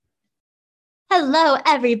Hello,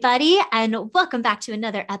 everybody, and welcome back to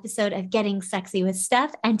another episode of Getting Sexy with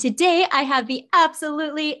Steph. And today I have the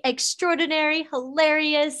absolutely extraordinary,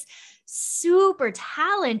 hilarious, super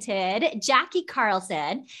talented Jackie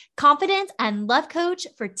Carlson, confidence and love coach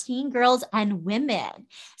for teen girls and women.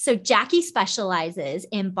 So, Jackie specializes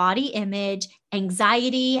in body image,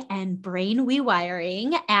 anxiety, and brain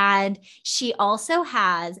rewiring. And she also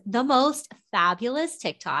has the most fabulous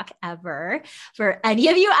TikTok ever. For any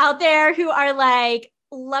of you out there who are like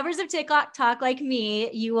lovers of TikTok talk like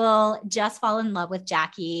me, you will just fall in love with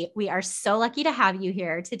Jackie. We are so lucky to have you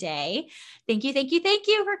here today. Thank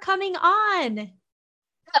you for coming on.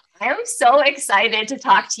 I'm so excited to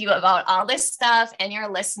talk to you about all this stuff and your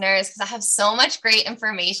listeners because I have so much great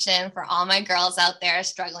information for all my girls out there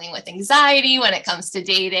struggling with anxiety when it comes to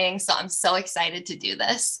dating. So I'm so excited to do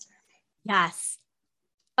this. Yes.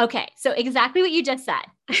 Okay, so exactly what you just said.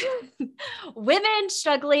 Women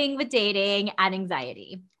struggling with dating and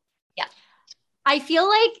anxiety. Yeah. I feel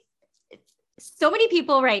like so many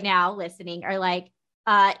people right now listening are like,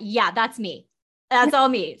 yeah, that's me. That's all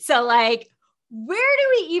me. So like, where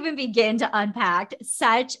do we even begin to unpack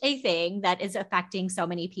such a thing that is affecting so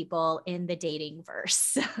many people in the dating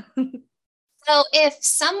verse? So if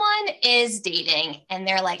someone is dating and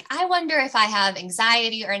they're like, I wonder if I have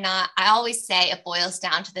anxiety or not, I always say it boils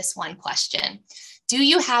down to this one question. Do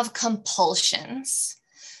you have compulsions?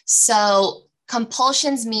 So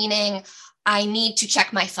compulsions meaning I need to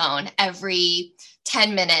check my phone every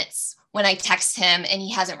 10 minutes when I text him and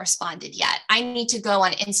he hasn't responded yet. I need to go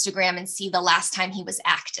on Instagram and see the last time he was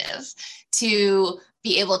active to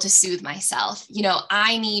be able to soothe myself.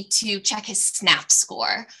 I need to check his Snap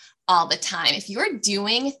score all the time. If you're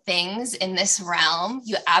doing things in this realm,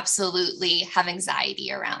 you absolutely have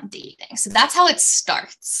anxiety around dating. So that's how it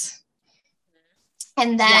starts.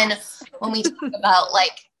 And then when we talk about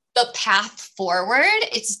like the path forward,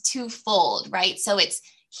 it's twofold, right? So it's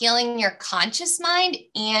healing your conscious mind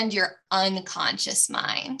and your unconscious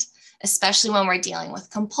mind, especially when we're dealing with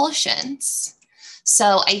compulsions.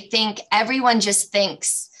 So I think everyone just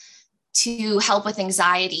thinks to help with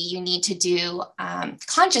anxiety, you need to do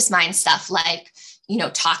conscious mind stuff like,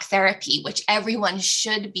 talk therapy, which everyone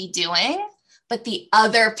should be doing. But the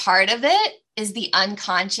other part of it is the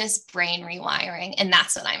unconscious brain rewiring. And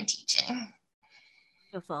that's what I'm teaching.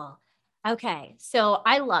 Beautiful. Okay. So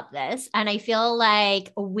I love this. And I feel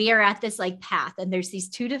like we are at this like path and there's these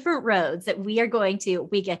two different roads that we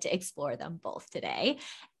get to explore them both today.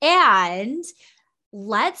 And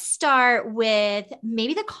let's start with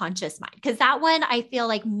maybe the conscious mind, because that one I feel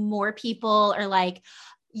like more people are like,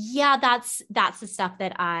 yeah, that's the stuff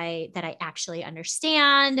that I actually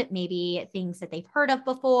understand, maybe things that they've heard of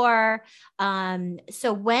before.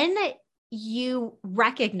 So when you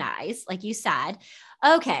recognize, like you said,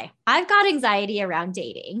 okay, I've got anxiety around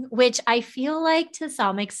dating, which I feel like to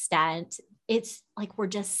some extent, it's like we're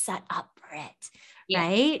just set up for it. Yeah.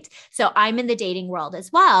 Right. So I'm in the dating world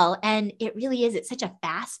as well. And it really is, it's such a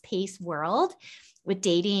fast paced world with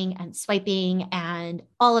dating and swiping and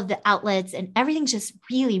all of the outlets and everything's just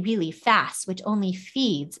really, really fast, which only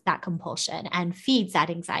feeds that compulsion and feeds that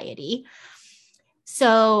anxiety.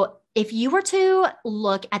 So if you were to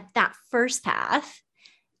look at that first path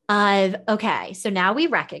of, okay, so now we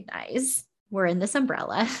recognize we're in this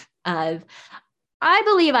umbrella of, I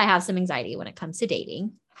believe I have some anxiety when it comes to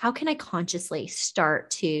dating. How can I consciously start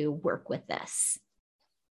to work with this?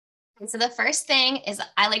 So the first thing is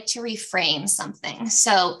I like to reframe something.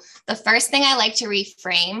 So the first thing I like to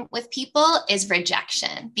reframe with people is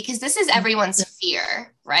rejection, because this is everyone's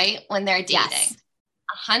fear, right? When they're dating. Yes.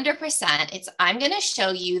 100%. It's, I'm going to show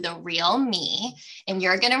you the real me and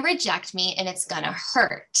you're going to reject me and it's going to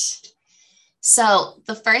hurt. So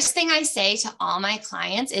the first thing I say to all my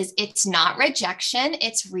clients is it's not rejection,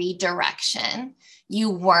 it's redirection. You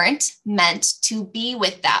weren't meant to be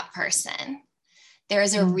with that person.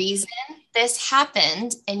 There's a reason this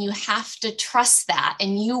happened and you have to trust that.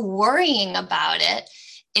 And you worrying about it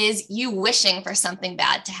is you wishing for something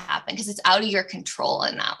bad to happen because it's out of your control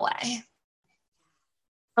in that way.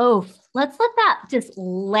 Oh, let's let that just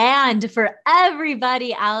land for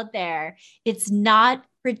everybody out there. It's not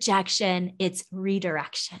rejection, it's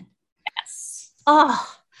redirection. Yes.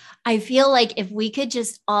 Oh, I feel like if we could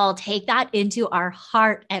just all take that into our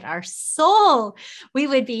heart and our soul, we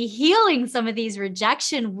would be healing some of these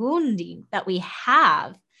rejection wounding that we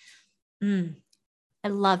have. I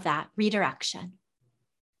love that. Redirection.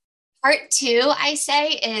 Part two, I say,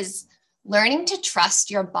 is learning to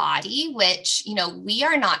trust your body, which, we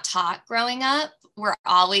are not taught growing up. We're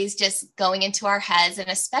always just going into our heads. And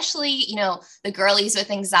especially, the girlies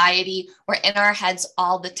with anxiety, we're in our heads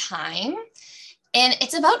all the time. And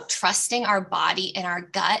it's about trusting our body and our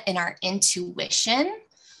gut and our intuition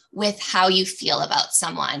with how you feel about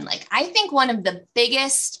someone. Like, I think one of the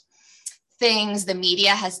biggest things the media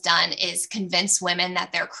has done is convince women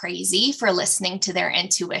that they're crazy for listening to their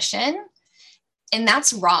intuition. And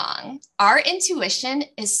that's wrong. Our intuition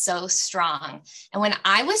is so strong. And when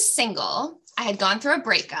I was single, I had gone through a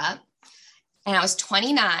breakup and I was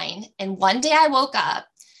 29. And one day I woke up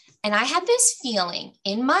and I had this feeling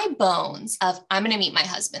in my bones of, I'm going to meet my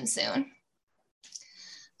husband soon.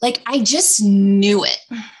 Like, I just knew it.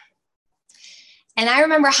 And I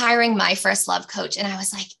remember hiring my first love coach. And I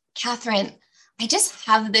was like, Catherine, I just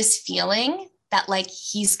have this feeling that like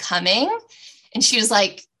he's coming. And she was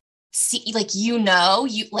like, see, like, 2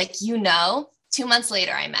 months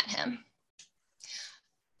later, I met him.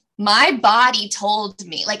 My body told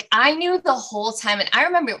me, like, I knew the whole time. And I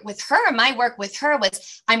remember with her, my work with her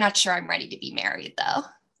was, I'm not sure I'm ready to be married though.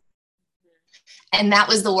 And that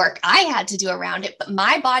was the work I had to do around it. But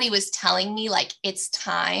my body was telling me like, it's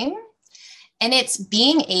time. And it's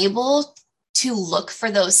being able to look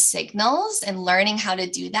for those signals and learning how to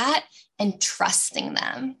do that and trusting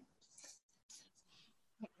them.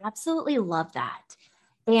 I absolutely love that.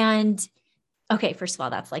 And okay, first of all,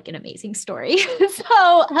 that's like an amazing story.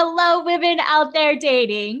 So hello, women out there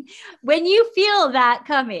dating. When you feel that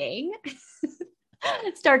coming,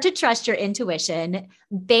 start to trust your intuition.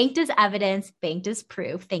 Banked as evidence, banked as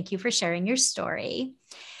proof. Thank you for sharing your story.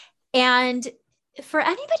 And for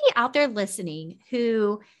anybody out there listening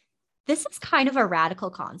who, this is kind of a radical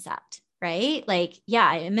concept, right? Like, yeah,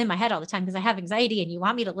 I'm in my head all the time because I have anxiety and you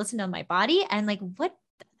want me to listen to my body. And like, what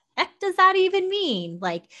the heck does that even mean?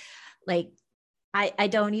 Like I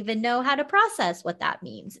don't even know how to process what that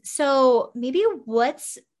means. So maybe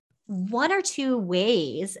what's 1 or 2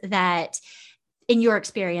 ways that in your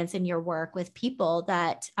experience, in your work with people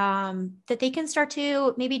that they can start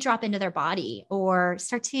to maybe drop into their body or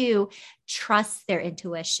start to trust their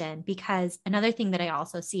intuition? Because another thing that I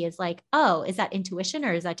also see is like, oh, is that intuition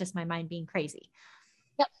or is that just my mind being crazy?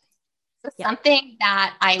 Yep. So something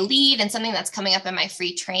that I lead and something that's coming up in my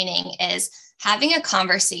free training is having a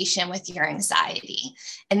conversation with your anxiety.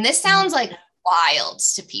 And this sounds like wild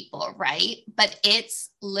to people, right? But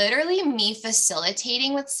it's literally me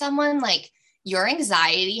facilitating with someone like, your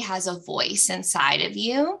anxiety has a voice inside of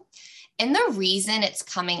you. And the reason it's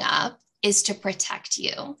coming up is to protect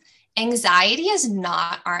you. Anxiety is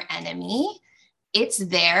not our enemy. It's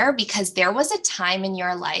there because there was a time in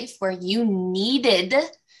your life where you needed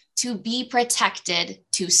to be protected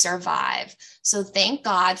to survive. So thank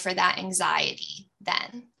God for that anxiety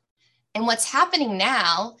then. And what's happening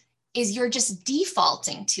now is you're just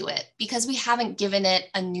defaulting to it because we haven't given it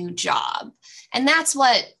a new job. And that's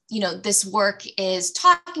what, this work is,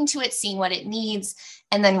 talking to it, seeing what it needs,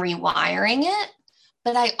 and then rewiring it.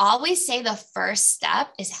 But I always say the first step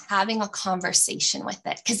is having a conversation with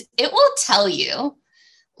it because it will tell you.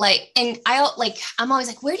 I'm always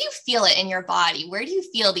like, where do you feel it in your body? Where do you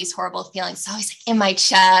feel these horrible feelings? So always like in my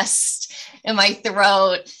chest, in my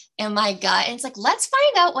throat, in my gut. And it's like, let's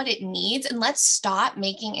find out what it needs and let's stop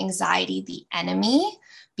making anxiety the enemy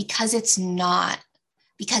because it's not,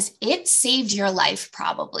 because it saved your life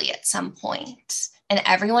probably at some point. And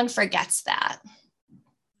everyone forgets that.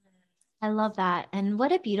 I love that. And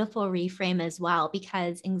what a beautiful reframe as well,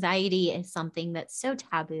 because anxiety is something that's so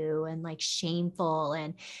taboo and like shameful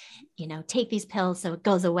and, take these pills so it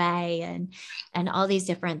goes away and all these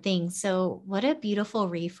different things. So what a beautiful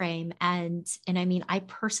reframe. And I mean, I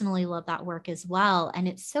personally love that work as well. And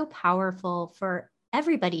it's so powerful for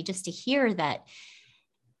everybody just to hear that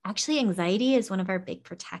actually anxiety is one of our big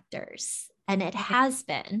protectors, and it has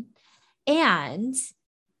been. And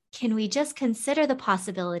can we just consider the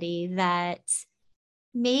possibility that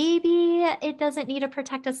maybe it doesn't need to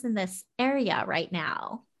protect us in this area right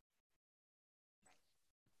now?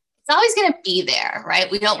 It's always going to be there, right?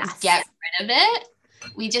 We don't get rid of it.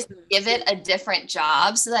 We just give it a different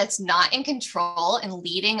job so that it's not in control and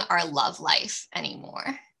leading our love life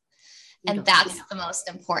anymore. And that's the most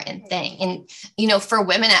important thing. And, for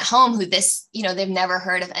women at home who they've never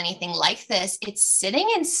heard of anything like this, it's sitting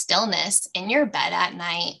in stillness in your bed at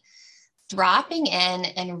night, dropping in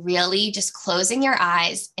and really just closing your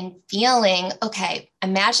eyes and feeling, okay,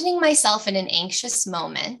 imagining myself in an anxious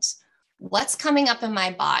moment. What's coming up in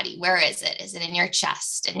my body? Where is it? Is it in your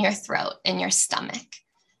chest, in your throat, in your stomach?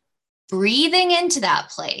 Breathing into that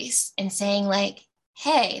place and saying like,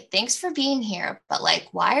 hey, thanks for being here. But like,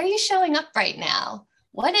 why are you showing up right now?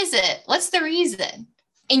 What is it? What's the reason?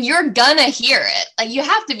 And you're gonna hear it. Like, you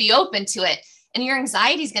have to be open to it. And your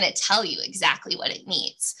anxiety is going to tell you exactly what it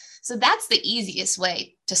needs. So that's the easiest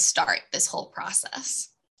way to start this whole process.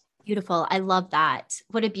 Beautiful. I love that.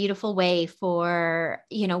 What a beautiful way for,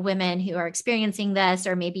 women who are experiencing this,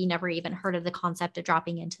 or maybe never even heard of the concept of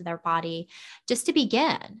dropping into their body, just to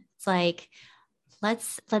begin. It's like,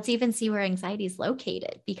 let's even see where anxiety is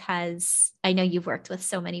located, because I know you've worked with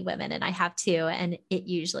so many women, and I have too. And it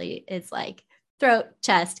usually is like throat,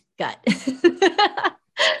 chest, gut.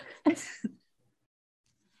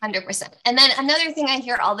 100%. And then another thing I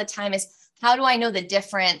hear all the time is, how do I know the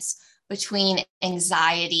difference between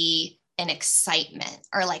anxiety and excitement?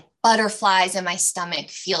 Or like butterflies in my stomach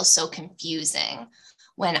feel so confusing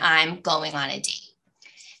when I'm going on a date.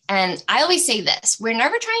 And I always say this: we're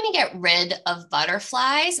never trying to get rid of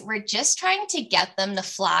butterflies. We're just trying to get them to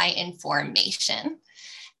fly in formation.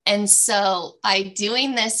 And so by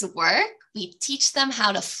doing this work, we teach them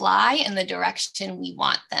how to fly in the direction we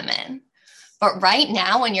want them in. But right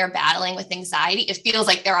now, when you're battling with anxiety, it feels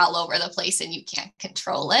like they're all over the place and you can't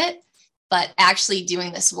control it. But actually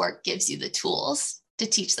doing this work gives you the tools to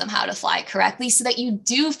teach them how to fly correctly, so that you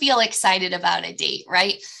do feel excited about a date,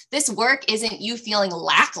 right? This work isn't you feeling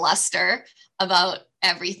lackluster about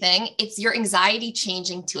everything. It's your anxiety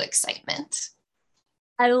changing to excitement.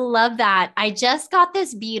 I love that. I just got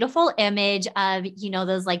this beautiful image of,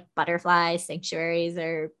 those like butterfly sanctuaries,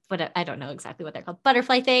 or what, I don't know exactly what they're called,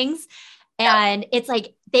 butterfly things. And it's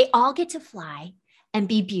like, they all get to fly and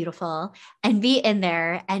be beautiful and be in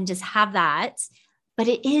there and just have that. But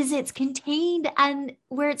it's contained, and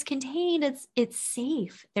where it's contained, it's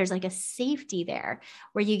safe. There's like a safety there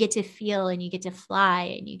where you get to feel and you get to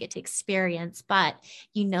fly and you get to experience, but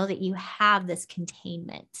you know that you have this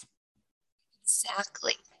containment.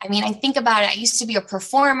 Exactly. I mean, I think about it. I used to be a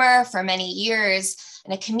performer for many years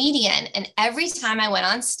and a comedian. And every time I went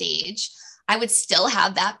on stage, I would still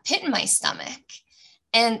have that pit in my stomach.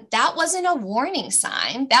 And that wasn't a warning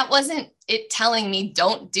sign. That wasn't it telling me,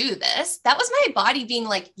 don't do this. That was my body being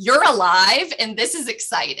like, you're alive and this is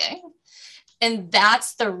exciting. And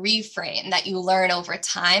that's the reframe that you learn over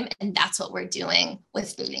time. And that's what we're doing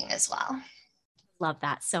with dating as well. Love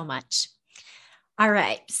that so much. All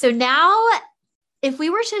right. So now, if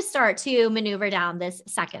we were to start to maneuver down this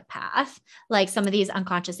second path, like some of these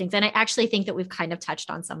unconscious things, and I actually think that we've kind of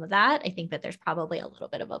touched on some of that. I think that there's probably a little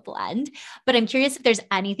bit of a blend, but I'm curious if there's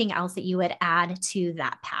anything else that you would add to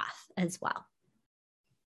that path as well.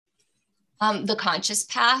 The conscious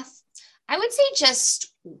path, I would say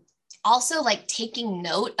just also like taking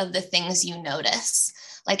note of the things you notice,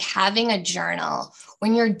 like having a journal.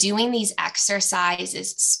 When you're doing these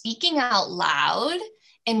exercises, speaking out loud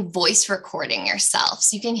and voice recording yourself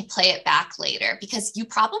so you can play it back later, because you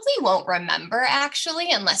probably won't remember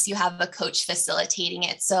actually unless you have a coach facilitating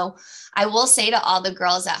it. So I will say to all the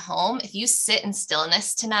girls at home, if you sit in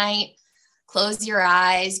stillness tonight, close your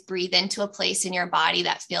eyes, breathe into a place in your body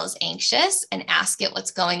that feels anxious and ask it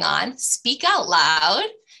what's going on, speak out loud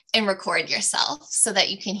and record yourself so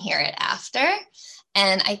that you can hear it after.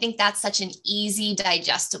 And I think that's such an easy,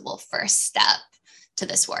 digestible first step to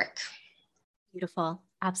this work. Beautiful.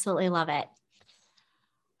 Absolutely love it.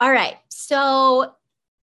 All right. So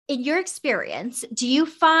in your experience, do you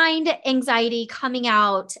find anxiety coming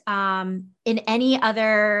out in any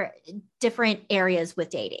other different areas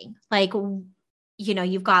with dating? Like,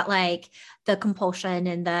 you've got like the compulsion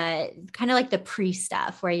and the kind of like the pre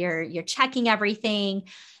stuff where you're checking everything.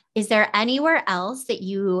 Is there anywhere else that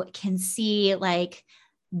you can see like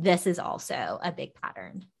this is also a big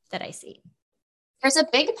pattern that I see? There's a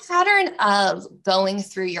big pattern of going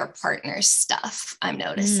through your partner's stuff, I'm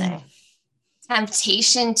noticing.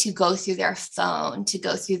 Temptation to go through their phone, to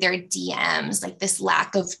go through their DMs, like this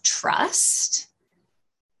lack of trust,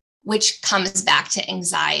 which comes back to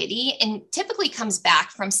anxiety and typically comes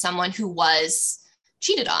back from someone who was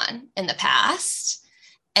cheated on in the past.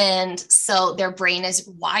 And so their brain is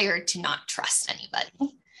wired to not trust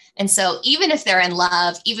anybody. And so even if they're in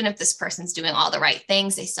love, even if this person's doing all the right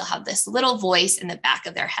things, they still have this little voice in the back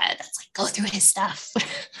of their head that's like, go through his stuff.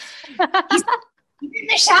 He's in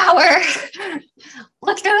the shower.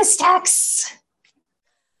 Look through his texts.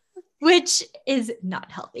 Which is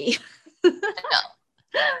not healthy. No.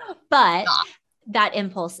 But that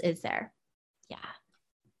impulse is there. Yeah.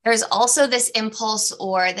 There's also this impulse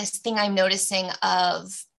or this thing I'm noticing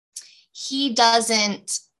of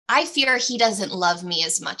I fear he doesn't love me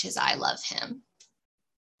as much as I love him.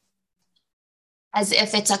 As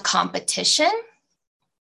if it's a competition.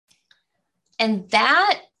 And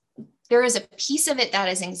that there is a piece of it that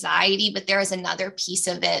is anxiety, but there is another piece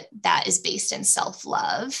of it that is based in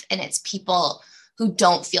self-love. And it's people who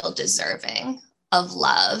don't feel deserving of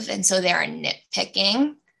love. And so they're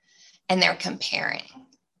nitpicking and they're comparing.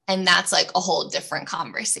 And that's like a whole different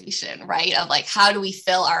conversation, right? Of like, how do we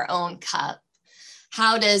fill our own cup?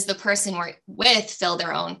 How does the person we're with fill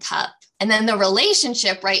their own cup? And then the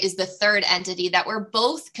relationship, right, is the third entity that we're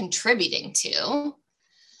both contributing to,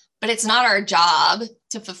 but it's not our job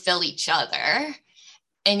to fulfill each other.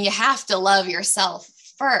 And you have to love yourself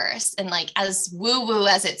first. And like, as woo-woo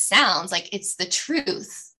as it sounds, like it's the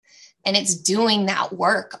truth. And it's doing that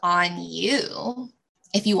work on you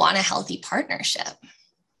if you want a healthy partnership.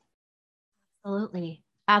 Absolutely.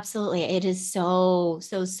 Absolutely. It is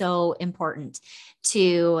so important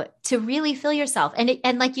to really feel yourself.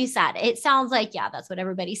 And like you said, it sounds like, yeah, that's what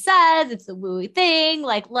everybody says. It's the woo thing,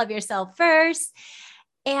 like love yourself first.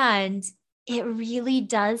 And it really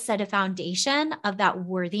does set a foundation of that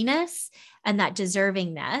worthiness and that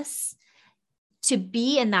deservingness to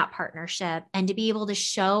be in that partnership and to be able to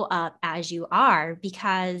show up as you are.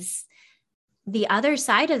 Because the other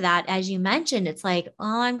side of that, as you mentioned, it's like,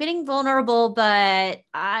 oh, I'm getting vulnerable, but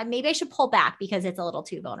maybe I should pull back because it's a little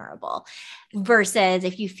too vulnerable. Versus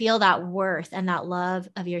if you feel that worth and that love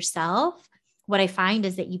of yourself, what I find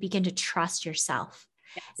is that you begin to trust yourself.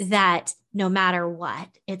 Yes. That no matter what,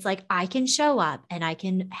 it's like, I can show up and I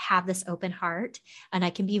can have this open heart and I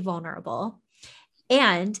can be vulnerable.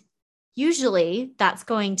 And usually that's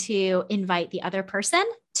going to invite the other person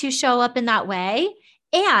to show up in that way.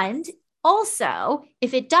 And also,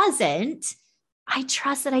 if it doesn't, I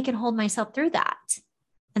trust that I can hold myself through that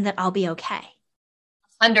and that I'll be okay.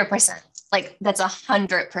 100%. Like that's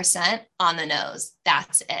 100% on the nose.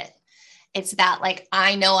 That's it. It's that like,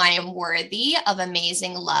 I know I am worthy of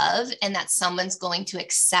amazing love and that someone's going to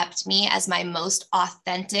accept me as my most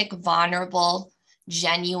authentic, vulnerable,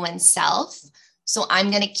 genuine self. So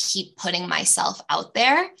I'm going to keep putting myself out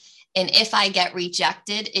there. And if I get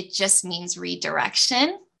rejected, it just means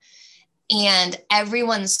redirection. And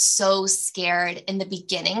everyone's so scared in the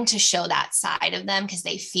beginning to show that side of them because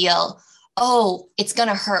they feel, oh, it's going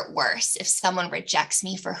to hurt worse if someone rejects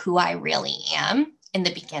me for who I really am in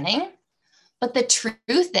the beginning. But the truth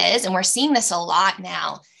is, and we're seeing this a lot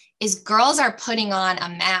now, is girls are putting on a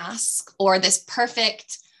mask or this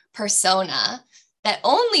perfect persona that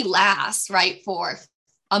only lasts, right, for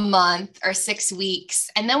a month or 6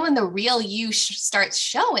 weeks. And then when the real you starts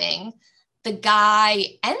showing, the guy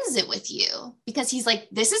ends it with you because he's like,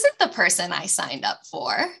 this isn't the person I signed up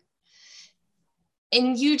for.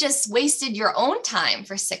 And you just wasted your own time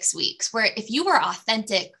for 6 weeks, where if you were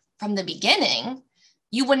authentic from the beginning,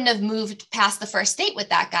 you wouldn't have moved past the first date with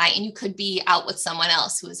that guy and you could be out with someone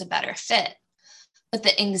else who is a better fit. But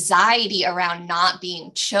the anxiety around not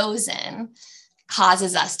being chosen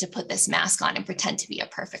causes us to put this mask on and pretend to be a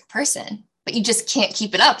perfect person, but you just can't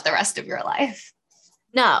keep it up the rest of your life.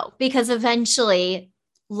 No, because eventually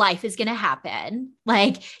life is going to happen.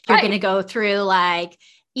 Like you're going to go through like,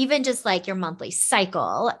 even just like your monthly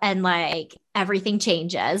cycle and like everything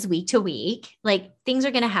changes week to week, like things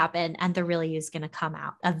are going to happen and the real you is going to come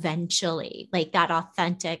out eventually, like that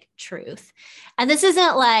authentic truth. And this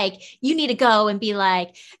isn't like, you need to go and be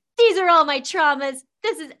like, these are all my traumas.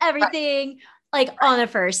 This is everything like on a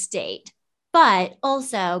first date. But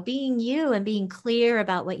also being you and being clear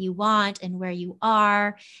about what you want and where you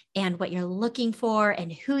are and what you're looking for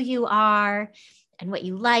and who you are and what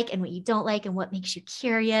you like and what you don't like and what makes you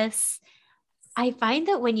curious. I find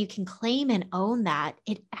that when you can claim and own that,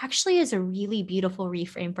 it actually is a really beautiful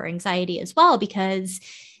reframe for anxiety as well, because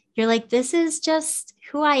you're like, this is just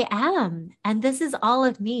who I am. And this is all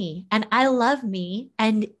of me. And I love me.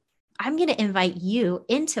 And I'm going to invite you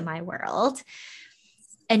into my world.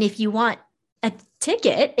 And if you want a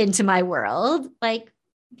ticket into my world, like,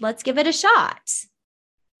 let's give it a shot.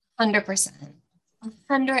 100%.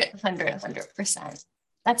 100%.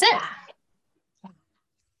 That's it.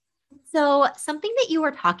 So something that you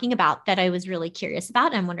were talking about that I was really curious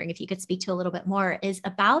about, and I'm wondering if you could speak to a little bit more, is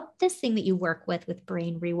about this thing that you work with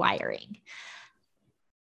brain rewiring.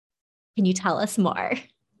 Can you tell us more?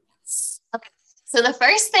 Okay. So the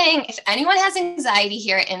first thing, if anyone has anxiety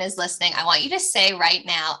here and is listening, I want you to say right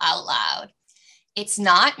now out loud, it's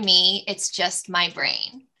not me, it's just my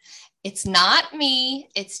brain. It's not me,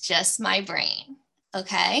 it's just my brain.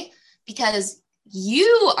 Okay? Because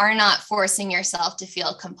you are not forcing yourself to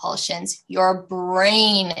feel compulsions. Your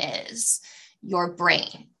brain is. Your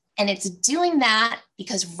brain. And it's doing that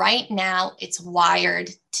because right now it's wired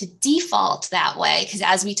to default that way. Because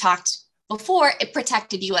as we talked before, it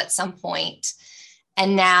protected you at some point.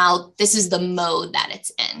 And now this is the mode that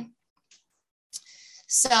it's in.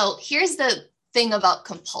 So here's the thing about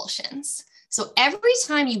compulsions. So every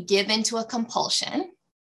time you give into a compulsion,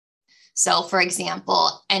 so for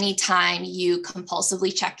example, anytime you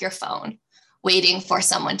compulsively check your phone, waiting for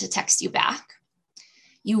someone to text you back.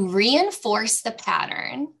 You reinforce the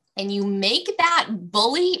pattern and you make that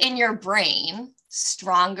bully in your brain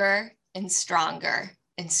stronger and stronger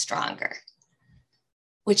and stronger,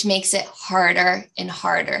 which makes it harder and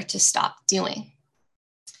harder to stop doing.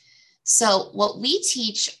 So what we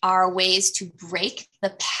teach are ways to break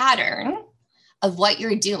the pattern of what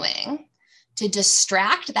you're doing to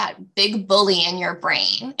distract that big bully in your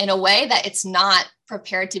brain in a way that it's not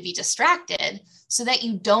prepared to be distracted so that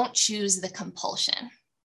you don't choose the compulsion.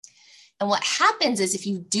 And what happens is if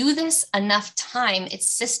you do this enough time, it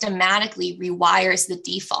systematically rewires the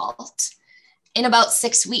default in about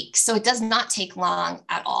 6 weeks. So it does not take long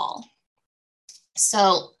at all.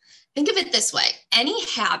 So think of it this way. Any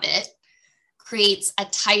habit creates a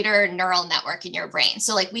tighter neural network in your brain.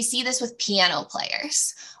 So like we see this with piano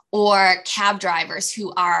players or cab drivers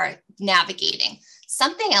who are navigating.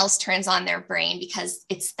 Something else turns on their brain because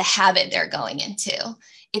it's the habit they're going into.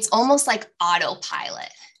 It's almost like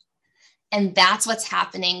autopilot. And that's what's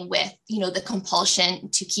happening with, the compulsion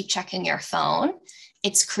to keep checking your phone.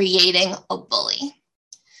 It's creating a bully.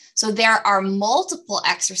 So there are multiple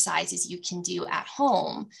exercises you can do at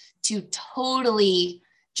home to totally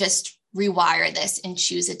just rewire this and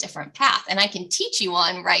choose a different path. And I can teach you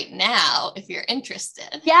one right now if you're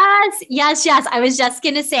interested. Yes. I was just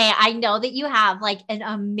going to say, I know that you have like an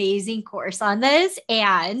amazing course on this.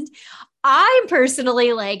 And I'm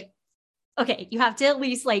personally like, okay, you have to at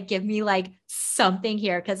least like give me like something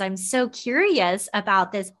here because I'm so curious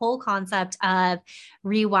about this whole concept of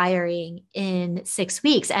rewiring in 6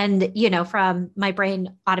 weeks. And, from my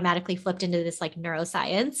brain automatically flipped into this like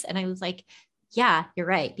neuroscience. And I was like, yeah, you're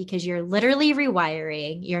right, because you're literally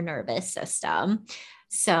rewiring your nervous system.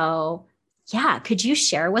 So yeah, could you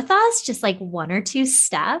share with us just like 1 or 2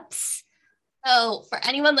 steps? So for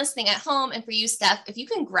anyone listening at home and for you, Steph, if you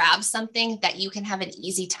can grab something that you can have an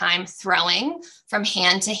easy time throwing from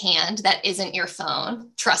hand to hand that isn't your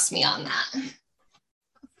phone, trust me on that.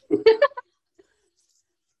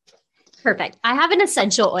 Perfect. I have an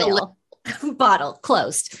essential oil bottle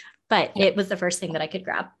closed, but it was the first thing that I could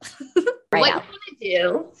grab. What you want to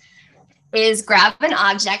do is grab an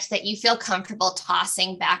object that you feel comfortable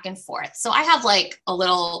tossing back and forth. So I have like a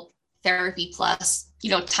little Therapy Plus,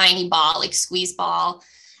 tiny ball, like squeeze ball.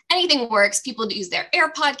 Anything works. People use their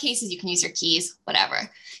AirPod cases. You can use your keys, whatever.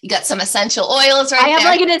 You got some essential oils right there. I have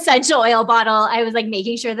like an essential oil bottle. I was like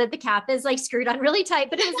making sure that the cap is like screwed on really tight,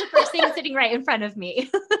 but it was the first thing sitting right in front of me.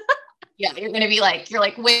 Yeah, you're going to be like,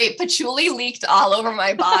 wait, patchouli leaked all over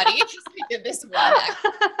my body. I did this one.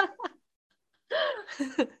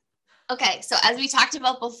 Okay, so as we talked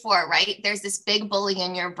about before, right, there's this big bully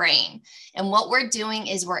in your brain. And what we're doing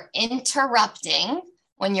is we're interrupting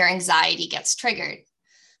when your anxiety gets triggered.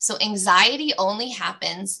 So anxiety only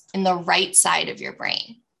happens in the right side of your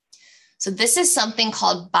brain. So this is something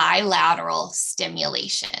called bilateral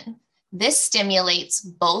stimulation. This stimulates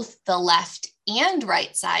both the left and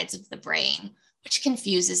right sides of the brain, which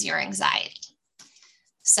confuses your anxiety.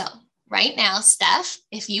 So right now, Steph,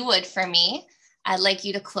 if you would for me, I'd like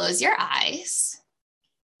you to close your eyes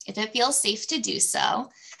if it feels safe to do so.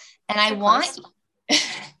 And I want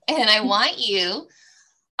you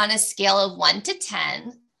on a scale of 1 to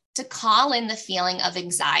 10 to call in the feeling of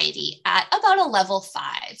anxiety at about a level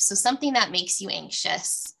 5. So something that makes you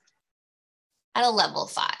anxious at a level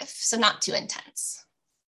 5. So not too intense.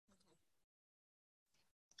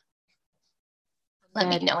 Let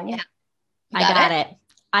me know when you have.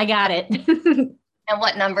 I got it. And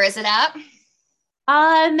what number is it at?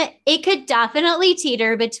 It could definitely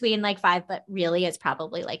teeter between like 5, but really it's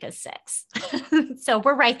probably like a 6. So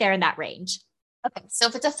we're right there in that range. Okay. So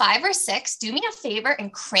if it's a 5 or 6, do me a favor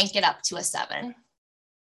and crank it up to a 7.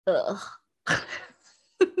 Ugh.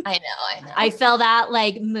 I know. I feel that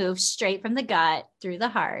like move straight from the gut through the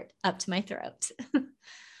heart up to my throat.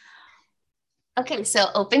 Okay. So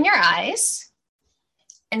open your eyes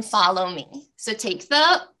and follow me. So take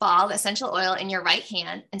the ball, the essential oil in your right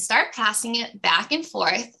hand and start passing it back and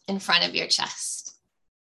forth in front of your chest.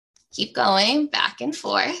 Keep going back and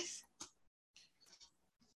forth.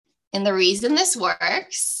 And the reason this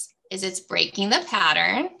works is it's breaking the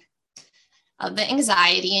pattern of the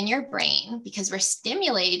anxiety in your brain because we're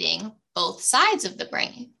stimulating both sides of the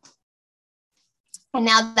brain. And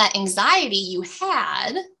now that anxiety you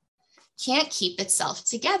had can't keep itself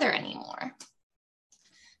together anymore.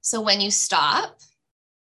 So when you stop,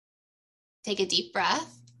 take a deep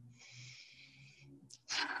breath.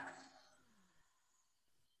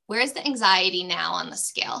 Where is the anxiety now on the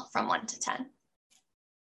scale from 1 to 10?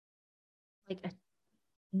 Like a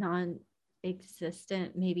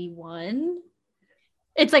non-existent, maybe 1.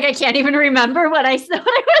 It's like I can't even remember what I was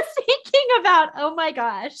thinking about. Oh my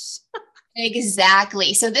gosh.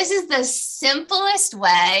 Exactly. So this is the simplest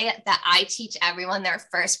way that I teach everyone their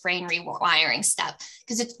first brain rewiring step,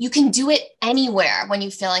 because you can do it anywhere when you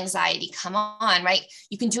feel anxiety come on, right?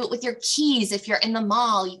 You can do it with your keys. If you're in the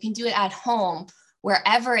mall, you can do it at home,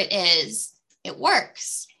 wherever it is, it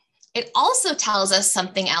works. It also tells us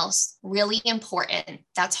something else really important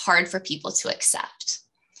that's hard for people to accept.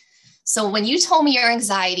 So when you told me your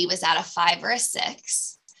anxiety was at a 5 or a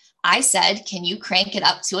 6, I said, can you crank it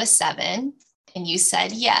up to a 7? And you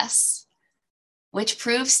said yes, which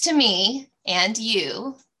proves to me and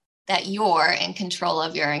you that you're in control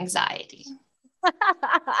of your anxiety.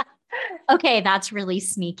 Okay, that's really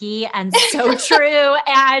sneaky and so true.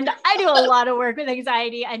 And I do a lot of work with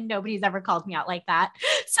anxiety and nobody's ever called me out like that.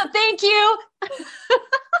 So thank you.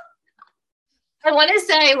 I want to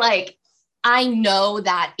say, like, I know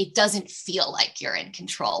that it doesn't feel like you're in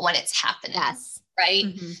control when it's happening. Yes. Right.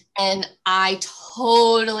 Mm-hmm. And I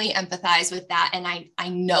totally empathize with that. And I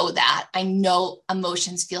know that. I know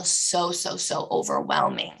emotions feel so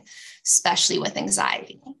overwhelming, especially with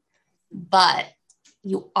anxiety. But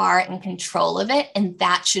you are in control of it. And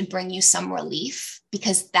that should bring you some relief,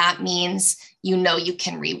 because that means you know you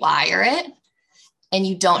can rewire it and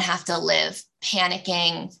you don't have to live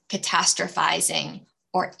panicking, catastrophizing,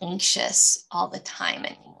 or anxious all the time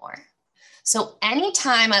anymore. So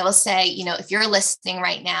anytime, I will say, if you're listening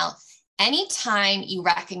right now, anytime you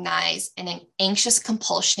recognize an anxious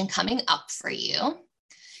compulsion coming up for you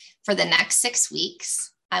for the next 6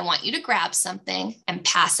 weeks, I want you to grab something and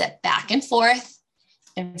pass it back and forth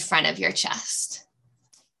in front of your chest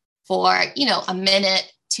for, a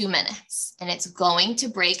minute, 2 minutes. And it's going to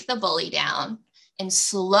break the bully down. And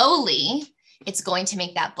slowly, it's going to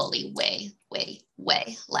make that bully way, way,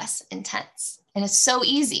 way less intense. And it's so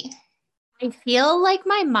easy. I feel like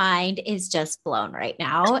my mind is just blown right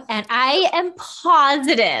now. And I am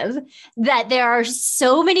positive that there are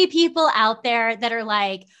so many people out there that are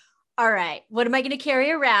like, all right, what am I going to carry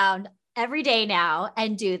around every day now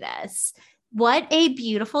and do this? What a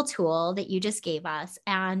beautiful tool that you just gave us.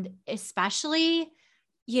 And especially,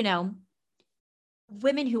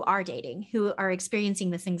 women who are dating, who are experiencing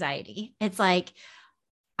this anxiety. It's like,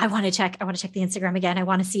 I want to check the Instagram again. I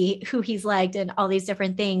want to see who he's liked and all these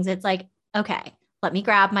different things. It's like, okay, let me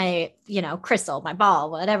grab my, crystal, my ball,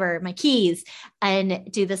 whatever, my keys, and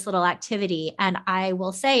do this little activity. And I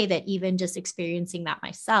will say that even just experiencing that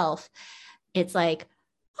myself, it's like,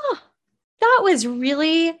 oh, that was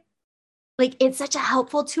really like, it's such a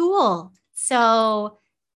helpful tool. So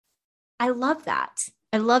I love that.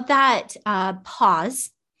 I love that pause,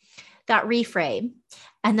 that reframe,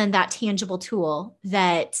 and then that tangible tool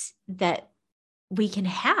that we can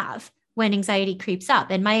have when anxiety creeps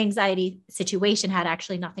up. And my anxiety situation had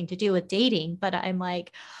actually nothing to do with dating, but I'm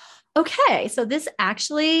like, okay, so this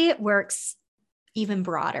actually works even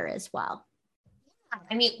broader as well.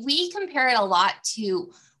 I mean, we compare it a lot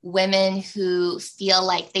to women who feel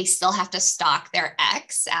like they still have to stalk their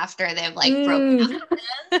ex after they've broken up with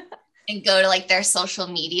them and go to their social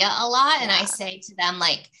media a lot. Yeah. And I say to them,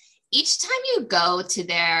 each time you go to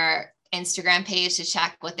their Instagram page to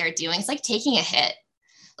check what they're doing, it's like taking a hit,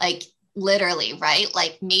 literally, right?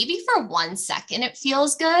 Maybe for 1 second it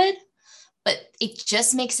feels good, but it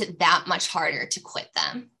just makes it that much harder to quit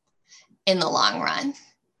them in the long run.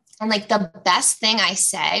 And the best thing I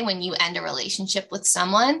say when you end a relationship with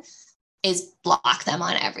someone is block them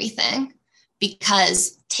on everything,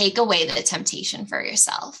 because take away the temptation for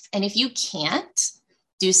yourself. And if you can't,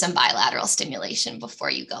 do some bilateral stimulation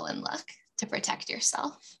before you go and look to protect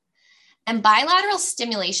yourself. And bilateral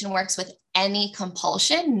stimulation works with any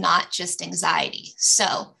compulsion, not just anxiety.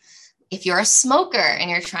 So if you're a smoker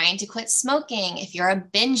and you're trying to quit smoking, if you're a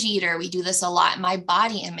binge eater, we do this a lot in my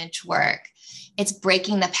body image work. It's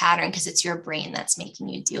breaking the pattern because it's your brain that's making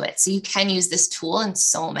you do it. So you can use this tool in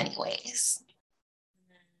so many ways.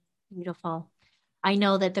 Beautiful. I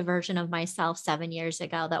know that the version of myself 7 years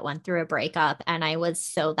ago that went through a breakup, and I was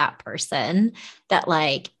so that person that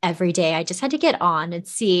every day I just had to get on and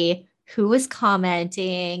see who was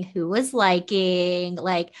commenting, who was liking,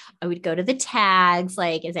 I would go to the tags,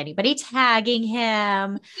 is anybody tagging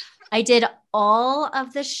him? I did all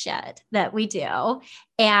of the shit that we do.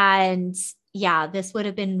 And yeah, this would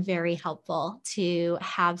have been very helpful to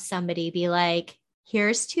have somebody be like,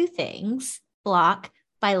 here's 2 things, block,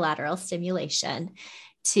 bilateral stimulation,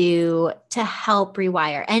 to help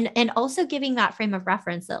rewire. And also giving that frame of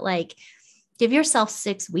reference that give yourself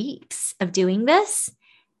 6 weeks of doing this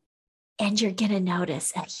and you're going to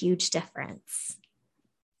notice a huge difference.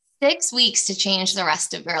 6 weeks to change the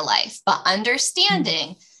rest of your life, but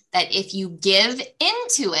understanding that if you give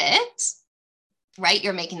into it, right,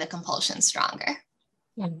 you're making the compulsion stronger.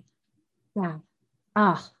 Yeah. Yeah.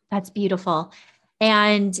 Oh, that's beautiful.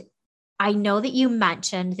 And I know that you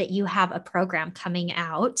mentioned that you have a program coming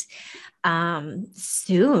out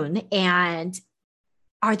soon. And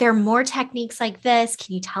are there more techniques like this?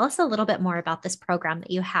 Can you tell us a little bit more about this program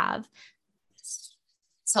that you have?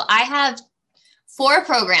 So I have 4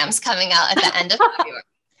 programs coming out at the end of February.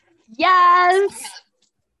 Yes.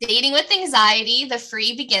 Dating with Anxiety, the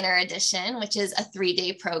free beginner edition, which is a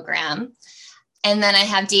 3-day program. And then I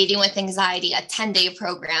have Dating with Anxiety, a 10-day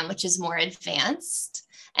program, which is more advanced.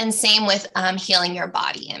 And same with Healing Your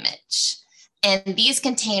Body Image. And these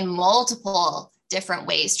contain multiple different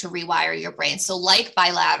ways to rewire your brain. So like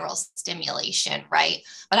bilateral stimulation, right?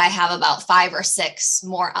 But I have about 5 or 6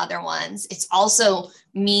 more other ones. It's also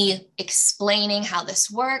me explaining how this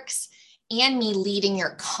works and me leading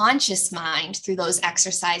your conscious mind through those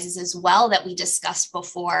exercises as well that we discussed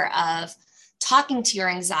before, of talking to your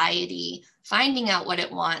anxiety, finding out what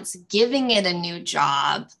it wants, giving it a new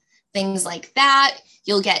job, things like that.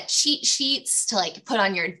 You'll get cheat sheets to like put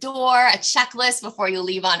on your door, a checklist before you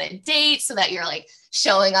leave on a date so that you're like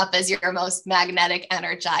showing up as your most magnetic,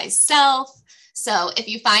 energized self. So if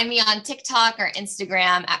you find me on TikTok or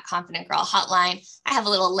Instagram at Confident Girl Hotline, I have a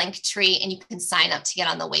little link tree and you can sign up to get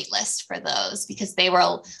on the wait list for those, because they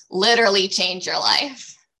will literally change your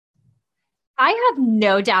life. I have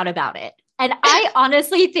no doubt about it. And I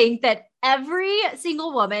honestly think that every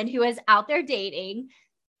single woman who is out there dating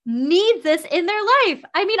needs this in their life.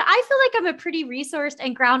 I mean, I feel like I'm a pretty resourced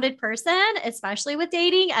and grounded person, especially with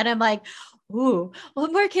dating. And I'm like, ooh,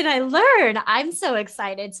 what more can I learn? I'm so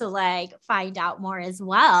excited to like find out more as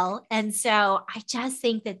well. And so I just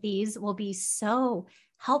think that these will be so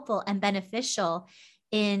helpful and beneficial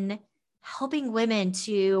in helping women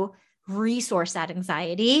to resource that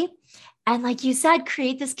anxiety. And like you said,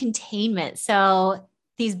 create this containment. So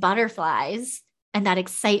these butterflies and that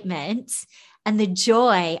excitement and the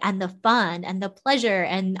joy and the fun and the pleasure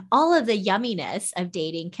and all of the yumminess of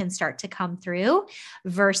dating can start to come through,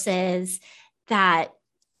 versus that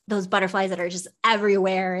those butterflies that are just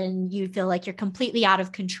everywhere and you feel like you're completely out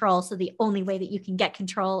of control. So the only way that you can get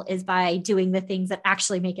control is by doing the things that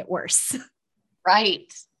actually make it worse.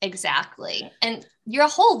 Right. Exactly. And your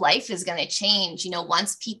whole life is going to change,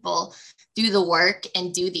 once people do the work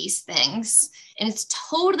and do these things. And it's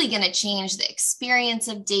totally going to change the experience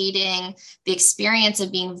of dating, the experience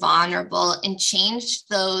of being vulnerable, and change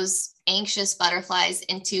those anxious butterflies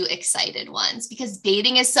into excited ones, because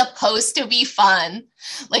dating is supposed to be fun.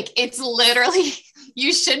 Like, it's literally,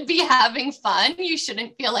 you should be having fun. You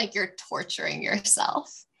shouldn't feel like you're torturing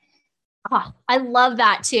yourself. Oh, I love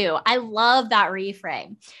that too. I love that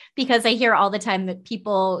reframe, because I hear all the time that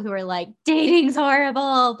people who are like, dating's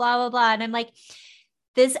horrible, blah, blah, blah. And I'm like,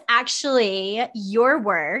 this actually, your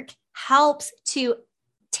work helps to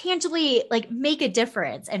tangibly like make a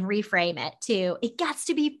difference and reframe it to, it gets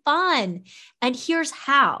to be fun. And here's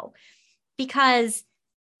how, because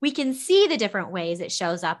we can see the different ways it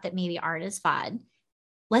shows up that maybe aren't as fun.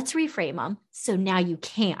 Let's reframe them. So now you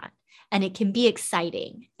can. And it can be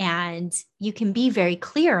exciting, and you can be very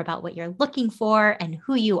clear about what you're looking for and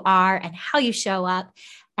who you are and how you show up.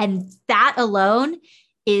 And that alone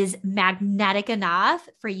is magnetic enough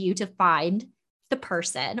for you to find the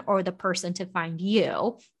person, or the person to find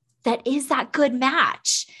you, that is that good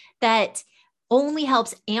match that only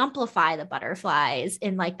helps amplify the butterflies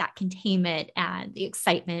in like that containment and the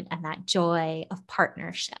excitement and that joy of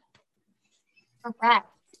partnership. Correct.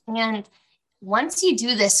 And once you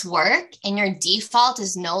do this work and your default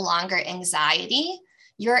is no longer anxiety,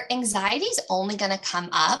 your anxiety is only going to come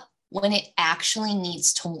up when it actually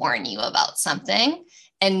needs to warn you about something,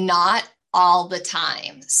 and not all the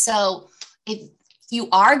time. So if you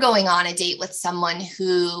are going on a date with someone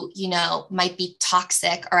who, might be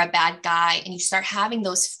toxic or a bad guy, and you start having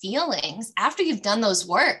those feelings after you've done this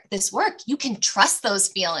work, you can trust those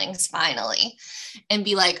feelings finally and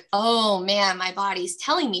be like, oh man, my body's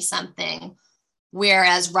telling me something.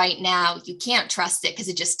 Whereas right now you can't trust it because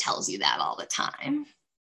it just tells you that all the time.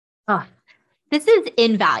 Oh, this is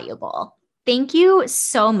invaluable. Thank you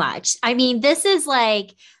so much. I mean, this is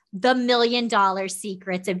like the $1 million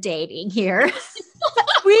secrets of dating here.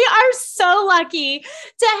 We are so lucky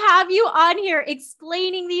to have you on here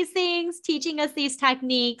explaining these things, teaching us these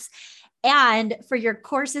techniques, and for your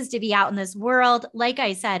courses to be out in this world. Like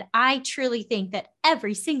I said, I truly think that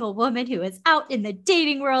every single woman who is out in the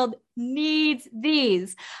dating world needs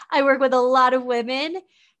these. I work with a lot of women,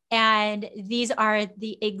 And these are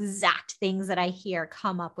the exact things that I hear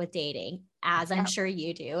come up with dating, as I'm sure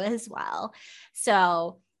you do as well.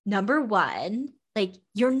 So, number one, like,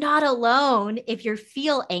 you're not alone if you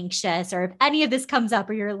feel anxious or if any of this comes up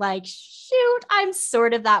or you're like, shoot, I'm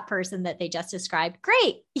sort of that person that they just described.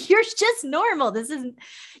 Great. You're just normal. This isn't,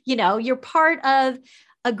 you're part of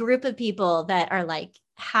a group of people that are like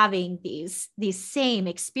having these same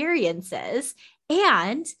experiences.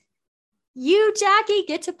 And you, Jackie,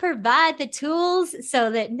 get to provide the tools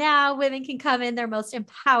so that now women can come in their most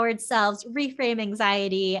empowered selves, reframe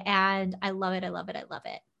anxiety. And I love it. I love it. I love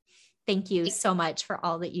it. Thank you so much for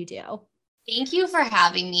all that you do. Thank you for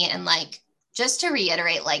having me. And like, just to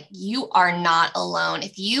reiterate, like, you are not alone.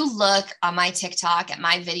 If you look on my TikTok at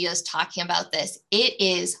my videos talking about this, it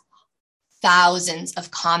is thousands of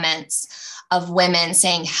comments of women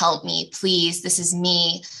saying, help me, please. This is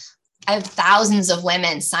me. I have thousands of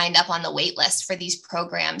women signed up on the wait list for these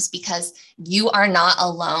programs because you are not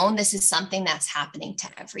alone. This is something that's happening to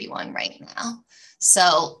everyone right now.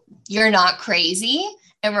 So you're not crazy.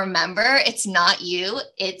 And remember, it's not you,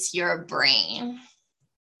 it's your brain.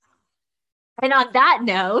 And on that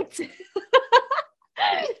note,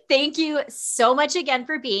 thank you so much again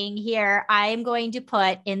for being here. I'm going to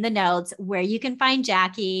put in the notes where you can find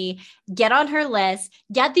Jackie, get on her list,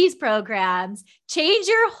 get these programs, change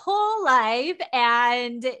your whole life,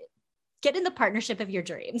 and get in the partnership of your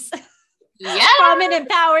dreams. Yeah. From an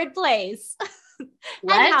empowered place.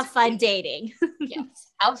 And have fun dating.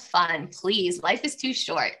 Yes, have fun, please. Life is too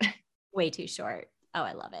short. Way too short. Oh,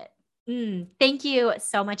 I love it. Thank you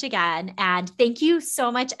so much again. And thank you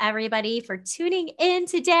so much, everybody, for tuning in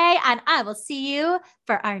today. And I will see you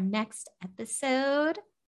for our next episode.